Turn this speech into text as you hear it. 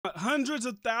hundreds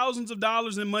of thousands of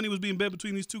dollars in money was being bet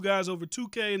between these two guys over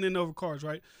 2K and then over cards,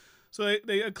 right? So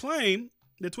they claim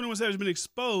that 21 Savage has been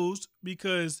exposed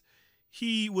because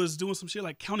he was doing some shit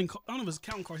like counting. I don't know if it's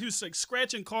counting cards. He was like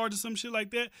scratching cards or some shit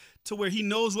like that to where he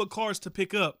knows what cards to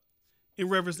pick up in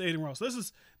reference to Adin Ross. So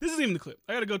this isn't even the clip.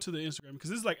 I got to go to the Instagram because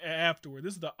this is like afterward.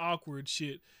 This is the awkward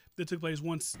shit that took place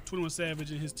once 21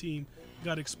 Savage and his team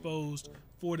got exposed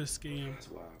for the scam. That's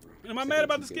wild, bro. And am I mad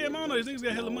about the scam? I don't know. These niggas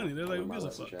got hella money. They're like, who gives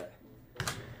a fuck? Yeah.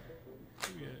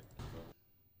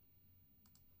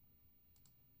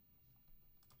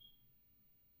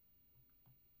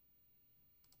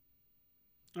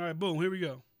 All right, boom. Here we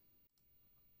go.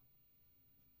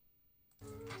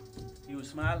 You was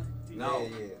smiling? No. Yeah.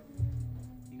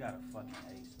 You got a fucking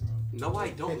ace, bro. No, I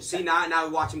don't. See, now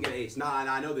we watch him get an ace. Nah,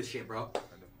 I know this shit, bro.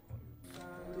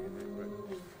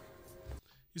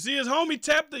 You see his homie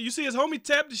tap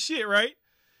the shit, right?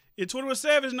 And 21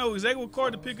 Savage knows exactly what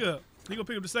card to pick up. He gonna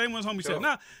pick up the same one his homie tapped.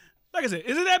 Now, like I said,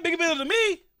 is it that big of a deal to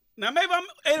me? Now, maybe I'm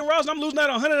Adin Ross and I'm losing out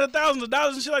on hundreds of thousands of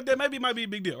dollars and shit like that. Maybe it might be a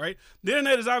big deal, right? The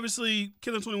internet is obviously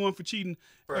killing 21 for cheating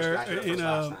and taking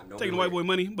the white boy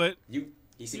money, but he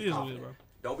seems confident. Bro.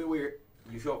 Don't be weird.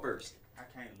 You show up first. I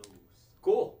can't lose.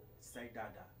 Cool. Say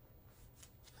dada.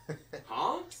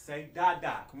 Huh? Say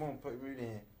dada. Come on, put me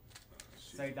in.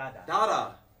 Say dada.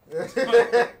 Dada.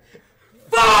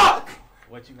 Fuck!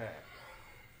 What you had?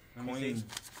 Queen.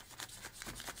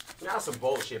 That's some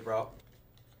bullshit, bro.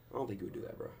 I don't think you would do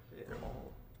that, bro. Yeah.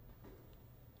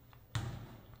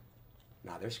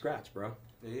 Nah, they're scratched, bro.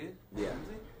 Yeah? Yeah.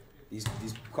 These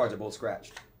cards are both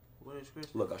scratched. What is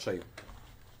scratched? Look, I'll show you.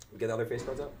 Get the other face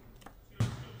cards up. I'm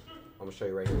gonna show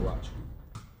you right here. Watch.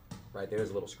 Right there's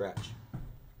a little scratch.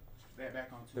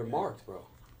 Back onto. They're marked, bro.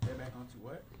 Back onto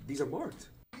what? These are marked.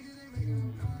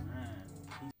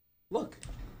 Look.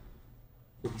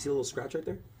 Look, you see a little scratch right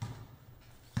there?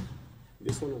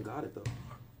 This one don't got it though.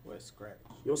 What scratch?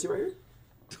 You don't see right here?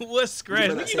 What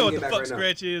scratch? You know what the fuck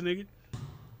scratch is, nigga.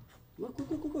 Look.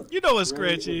 You know what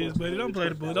scratch is, buddy. Don't play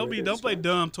the bull. Don't play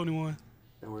dumb, 21.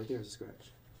 That one right there is a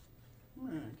scratch.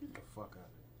 Man, get the fuck out.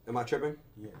 Am I tripping?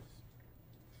 Yes.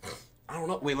 I don't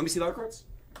know. Wait, let me see the other cards.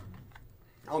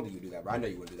 I don't think you do that, bro. I know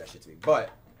you wouldn't do that shit to me. But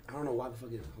I don't know why the fuck.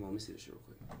 Hold on, let me see this shit real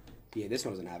quick. Yeah, this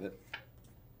one doesn't have it.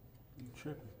 You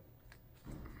tripping?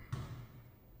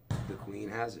 The queen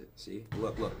has it. See?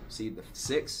 Look. See the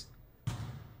 6?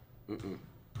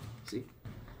 See?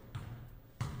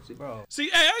 Bro. See,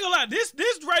 hey, I ain't gonna lie. This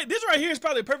right here is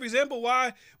probably a perfect example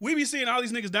why we be seeing all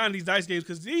these niggas dying in these dice games,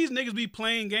 because these niggas be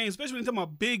playing games, especially when you're talking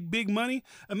about big money.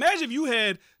 Imagine if you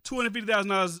had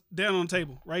 $250,000 down on the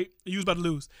table, right? And you was about to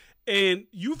lose. And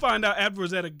you find out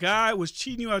afterwards that a guy was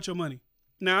cheating you out your money.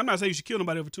 Now, I'm not saying you should kill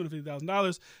nobody over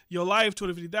 $250,000. Your life,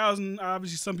 $250,000.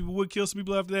 Obviously, some people would kill some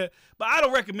people after that. But I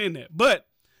don't recommend that. But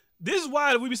this is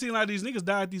why we be seeing a lot of these niggas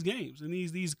die at these games. And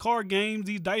these card games,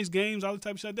 these dice games, all the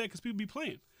type of shit like that, because people be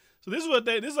playing. So this is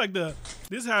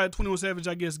how 21 Savage,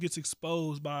 I guess, gets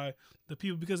exposed by the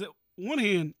people. Because on one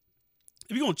hand,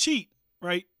 if you're going to cheat,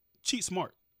 right, cheat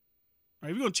smart. Right?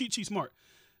 If you're going to cheat smart.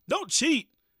 Don't cheat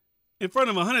in front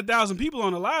of 100,000 people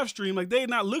on a live stream. Like, they're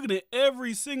not looking at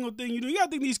every single thing you do. You got to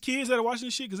think these kids that are watching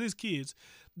this shit, because it's kids,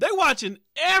 they watching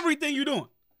everything you're doing.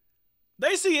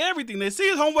 They see everything. They see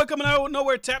his homeboy coming out with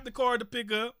nowhere, tap the card to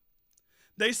pick up.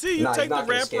 They see you take the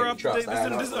wrapper off. This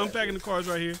is unpacking the cards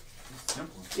right here.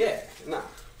 Yeah, nah.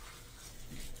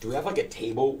 Do we have like a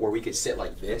table where we could sit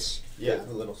like this? Yeah,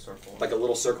 a little circle. Like a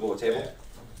little circle of a table? Yeah.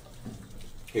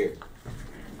 Here.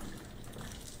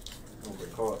 Don't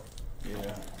get caught.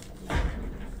 Yeah.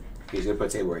 He's gonna put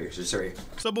a table right here. So just right here.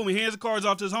 So boom, he hands the cards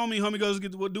off to his homie. Homie goes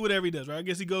do whatever he does, right? I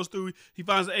guess he goes through, he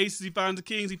finds the aces, he finds the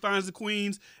kings, he finds the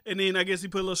queens, and then I guess he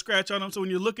put a little scratch on them. So when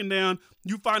you're looking down,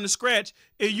 you find the scratch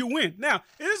and you win. Now,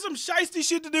 is this some shiesty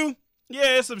shit to do?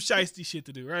 Yeah, it's some shiesty shit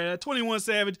to do, right? 21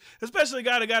 Savage, especially a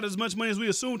guy that got as much money as we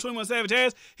assume 21 Savage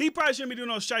has, he probably shouldn't be doing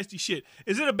no shiesty shit.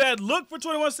 Is it a bad look for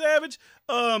 21 Savage?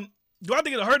 Do I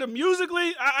think it'll hurt him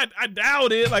musically? I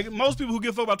doubt it. Like, most people who give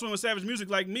a fuck about 21 Savage music,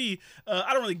 like me,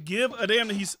 I don't really give a damn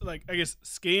that he's, like, I guess,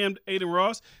 scammed Adin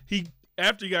Ross.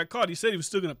 After he got caught, he said he was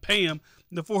still going to pay him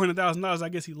the $400,000 I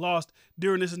guess he lost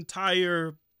during this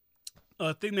entire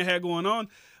thing they had going on.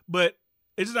 But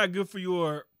it's just not good for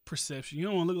your perception. You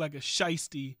don't want to look like a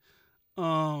shiesty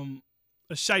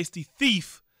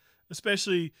thief,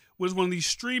 especially with one of these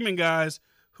streaming guys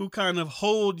who kind of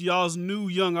hold y'all's new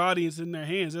young audience in their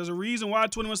hands. There's a reason why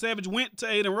 21 Savage went to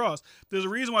Adin Ross. There's a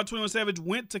reason why 21 Savage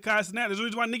went to Kai Cenat. There's a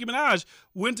reason why Nicki Minaj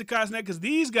went to Kai Cenat, because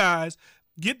these guys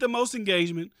get the most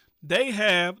engagement. They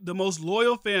have the most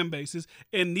loyal fan bases,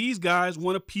 and these guys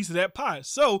want a piece of that pie.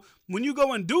 So when you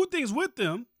go and do things with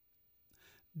them,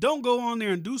 don't go on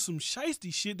there and do some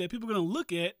shiesty shit that people are gonna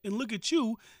look at and look at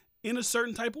you in a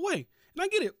certain type of way. And I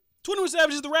get it. 21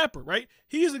 Savage is the rapper, right?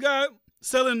 He's the guy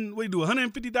selling,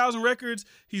 150,000 records.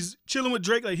 He's chilling with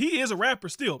Drake. Like, he is a rapper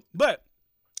still. But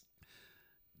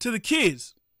to the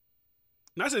kids,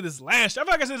 and I said this I feel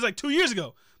like I said this like 2 years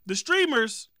ago, the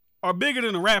streamers are bigger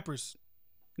than the rappers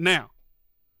now.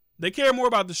 They care more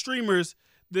about the streamers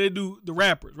than they do the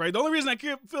rappers, right? The only reason I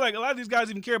feel like a lot of these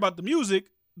guys even care about the music,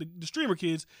 the streamer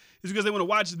kids, is because they want to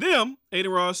watch them,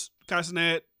 Adin Ross, Kai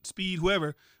Cenat, Speed,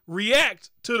 whoever, react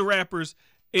to the rappers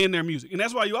and their music. And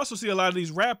that's why you also see a lot of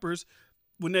these rappers,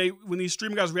 when these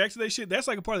streamer guys react to their shit, that's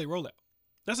like a part of their rollout.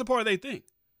 That's a part of their thing.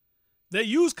 They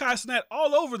use Kai Cenat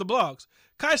all over the blogs.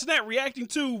 Kai Cenat reacting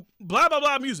to blah, blah,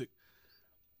 blah music.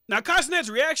 Now, Kai Cenat's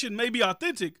reaction may be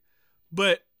authentic,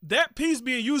 but that piece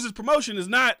being used as promotion is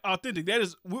not authentic. That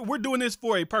is, we're doing this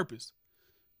for a purpose,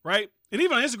 right? And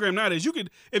even on Instagram nowadays,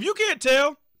 if you can't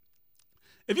tell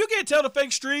the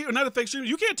fake stream, or not the fake stream,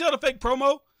 you can't tell the fake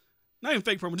promo, not even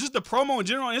fake promo, just the promo in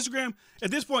general on Instagram,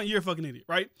 at this point, you're a fucking idiot,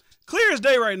 right? Clear as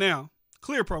day right now,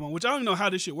 Clear promo, which I don't even know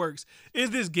how this shit works, is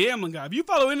this gambling guy. If you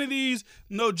follow any of these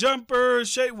No Jumper,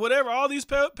 Shape, whatever, all these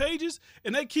pages,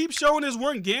 and they keep showing this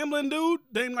one gambling dude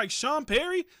named like Sean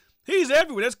Perry, he's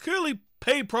everywhere. That's clearly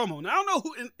paid promo. Now, I don't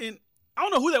know I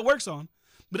don't know who that works on,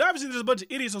 but obviously there's a bunch of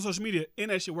idiots on social media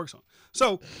and that shit works on.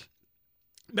 So,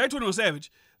 back to 21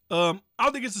 Savage. I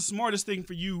don't think it's the smartest thing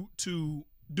for you to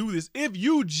do this if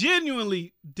you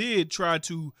genuinely did try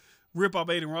to rip off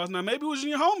Adin Ross. Now, maybe it was in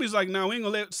your homies like, nah, we ain't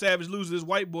gonna let Savage lose this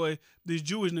white boy, this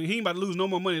Jewish nigga. He ain't about to lose no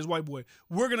more money this white boy.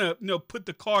 We're gonna, put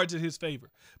the cards in his favor.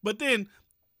 But then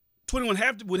 21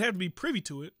 would have to be privy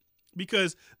to it,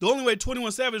 because the only way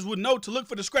 21 Savage would know to look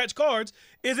for the scratch cards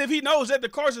is if he knows that the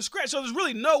cards are scratched. So there's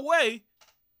really no way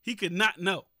he could not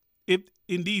know if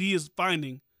indeed he is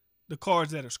finding the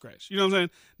cards that are scratched. You know what I'm saying?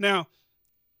 Now,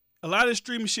 a lot of this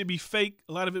streaming should be fake.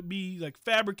 A lot of it be like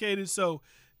fabricated. So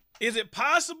is it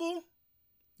possible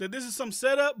that this is some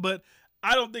setup? But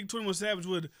I don't think 21 Savage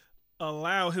would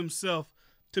allow himself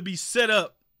to be set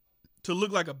up to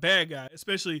look like a bad guy,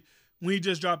 especially when he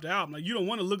just dropped the album. Like, you don't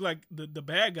want to look like the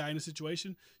bad guy in the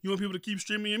situation. You want people to keep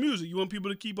streaming your music. You want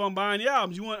people to keep on buying your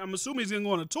albums. I'm assuming he's going to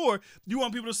go on a tour. You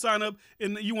want people to sign up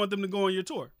and you want them to go on your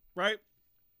tour, right?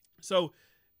 So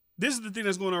this is the thing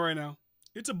that's going on right now.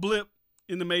 It's a blip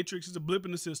in the matrix. It's a blip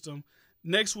in the system.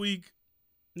 Next week,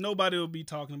 nobody will be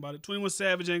talking about it. 21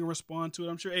 Savage ain't gonna respond to it.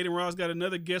 I'm sure Adin Ross got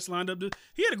another guest lined up.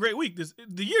 He had a great week.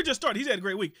 The year just started. He's had a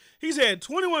great week. He's had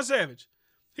 21 Savage.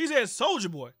 He's had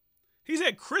Soulja Boy. He's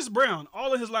had Chris Brown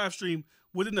all in his live stream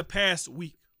within the past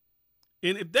week.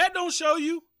 And if that don't show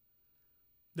you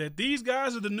that these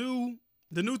guys are the new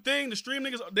thing, the stream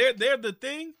niggas, they're the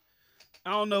thing,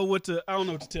 I don't know what to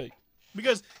tell you.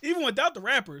 Because even without the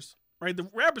rappers, right? The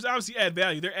rappers obviously add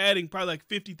value. They're adding probably like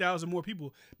 50,000 more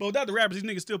people. But without the rappers, these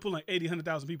niggas still pulling like 80,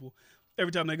 100,000 people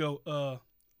every time they go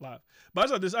live.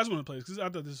 But I just want to play this because I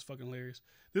thought this is fucking hilarious.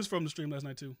 This is from the stream last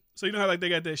night too. So you know how like they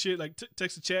got that shit, like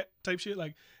text to chat type shit,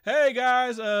 like, hey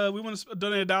guys, we want to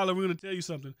donate $1. We're going to tell you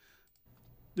something.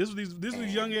 This is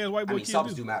these young ass white boy kids.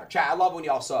 Subs do matter. Chat, I love when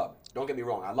y'all sub. Don't get me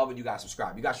wrong. I love when you guys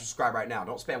subscribe. You guys should subscribe right now.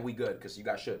 Don't spam we good because you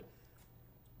guys should.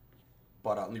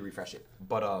 But let me refresh it.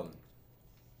 But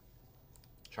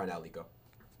try now, Lico.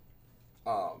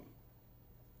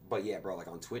 But yeah, bro, like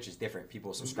on Twitch it's different.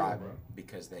 People subscribe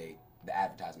because the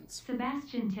advertisements.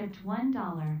 Sebastian tipped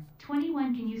 $1.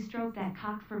 21, can you stroke that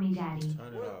cock for me, daddy?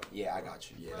 Turn it up. Yeah, I got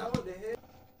you. Yeah. What the hell?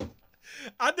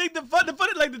 I think the funny,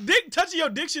 like the dick touching your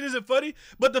dick shit isn't funny,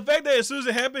 but the fact that as soon as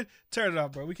it happened, turn it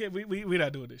off, bro. We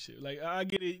not doing this shit. Like, I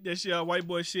get it, that shit, white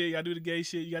boy shit. Y'all do the gay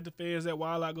shit. You got the fans that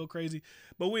wild out, go crazy,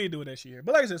 but we ain't doing that shit here.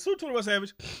 But like I said, salute 21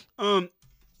 Savage.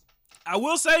 I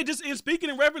will say, just in speaking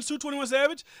in reference to 21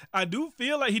 Savage, I do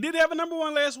feel like he did have a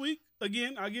 #1 last week.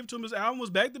 Again, I give to him, his album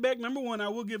was back-to-back #1. I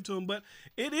will give to him, but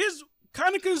it is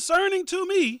kind of concerning to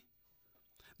me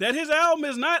that his album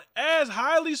is not as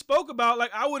highly spoke about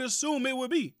like I would assume it would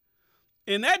be.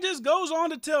 And that just goes on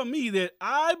to tell me that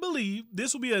I believe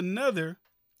this will be another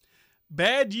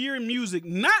bad year in music.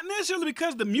 Not necessarily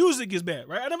because the music is bad,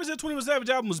 right? I never said 21 Savage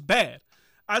album was bad.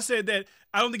 I said that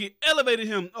I don't think it elevated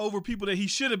him over people that he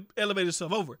should have elevated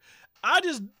himself over.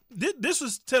 This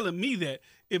was telling me that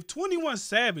if 21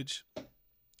 Savage,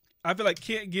 I feel like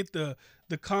can't get the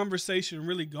conversation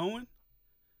really going,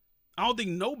 I don't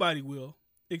think nobody will.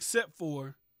 Except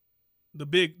for the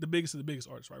biggest of the biggest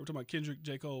artists, right? We're talking about Kendrick,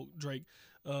 J. Cole, Drake,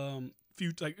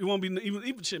 Future. Like, it won't be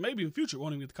even shit. Maybe in Future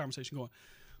won't even get the conversation going.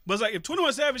 But it's like if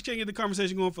 21 Savage can't get the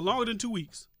conversation going for longer than 2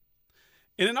 weeks,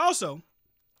 and then also,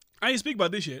 I ain't speak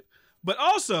about this yet, but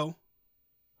also,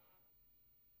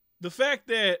 the fact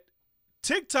that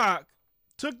TikTok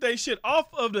took their shit off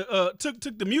of the took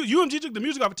the music. UMG took the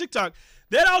music off of TikTok.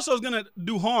 That also is gonna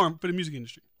do harm for the music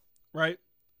industry, right?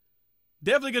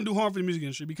 Definitely gonna do harm for the music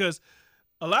industry because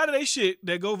a lot of they shit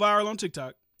that go viral on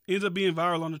TikTok ends up being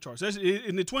viral on the charts. That's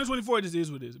in the 2024. It just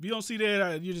is what it is. If you don't see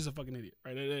that, you're just a fucking idiot,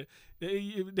 right?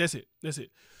 That's it. That's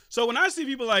it. So when I see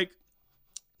people like,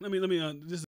 let me this.